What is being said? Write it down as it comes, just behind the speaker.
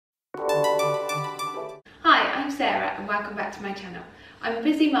Sarah and welcome back to my channel. I'm a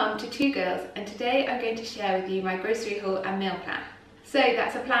busy mum to 2 girls and today I'm going to share with you my grocery haul and meal plan. So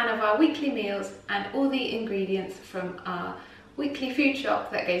that's a plan of our weekly meals and all the ingredients from our weekly food shop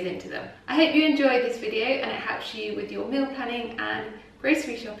that goes into them. I hope you enjoyed this video and it helps you with your meal planning and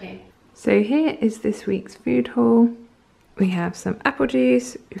grocery shopping. So here is this week's food haul. We have some apple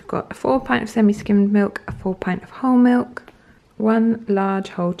juice, we've got a 4 pint of semi-skimmed milk, a 4 pint of whole milk, 1 large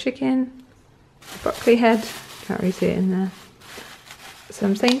whole chicken, broccoli head, can't really see it in there,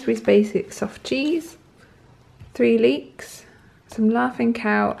 some Sainsbury's basic soft cheese, 3 leeks, some Laughing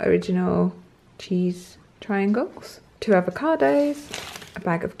Cow original cheese triangles, 2 avocados, a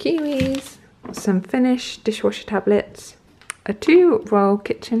bag of kiwis, some Finish dishwasher tablets, a 2-roll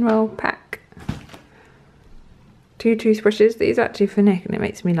kitchen roll pack, 2 toothbrushes. These are actually for Nick and it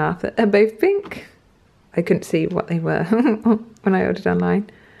makes me laugh that they're both pink. I couldn't see what they were when I ordered online.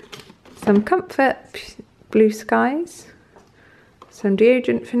 Some Comfort Blue Skies, some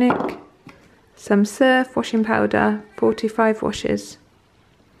deodorant for Nick, some Surf washing powder, 45 washes,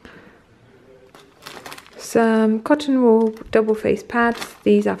 some cotton wool double face pads,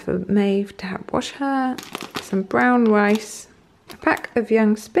 these are for Maeve to help wash her, some brown rice, a pack of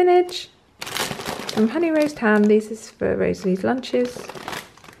young spinach, some honey roast ham, this is for Rosalie's lunches,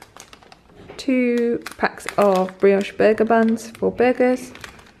 2 packs of brioche burger buns for burgers,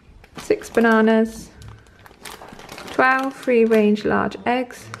 6 bananas, 12 free-range large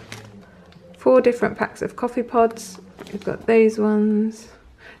eggs, 4 different packs of coffee pods. We've got those ones.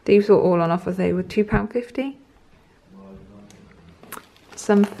 These were all on offer, they were £2.50.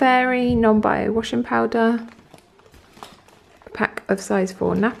 Some Fairy non-bio washing powder, a pack of size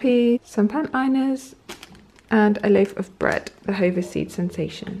 4 nappies, some pant liners, and a loaf of bread, the Hover Seed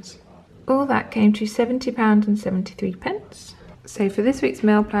Sensations. All that came to £70.73. So for this week's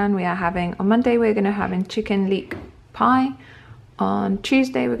meal plan, we are having, on Monday we're going to have chicken leek pie, on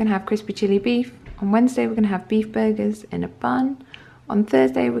Tuesday we're going to have crispy chili beef, on Wednesday we're going to have beef burgers in a bun, on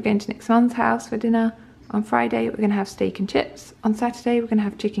Thursday we're going to Nick's mum's house for dinner, on Friday we're going to have steak and chips, on Saturday we're going to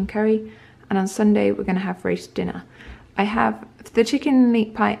have chicken curry, and on Sunday we're going to have roast dinner. I have the chicken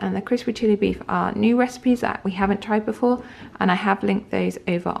leek pie and the crispy chili beef are new recipes that we haven't tried before, and I have linked those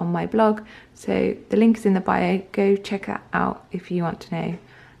over on my blog, so the link is in the bio. Go check that out if you want to know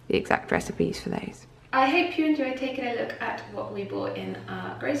the exact recipes for those. I hope you enjoyed taking a look at what we bought in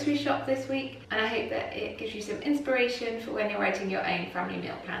our grocery shop this week, and I hope that it gives you some inspiration for when you're writing your own family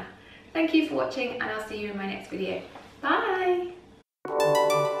meal plan. Thank you for watching and I'll see you in my next video. Bye!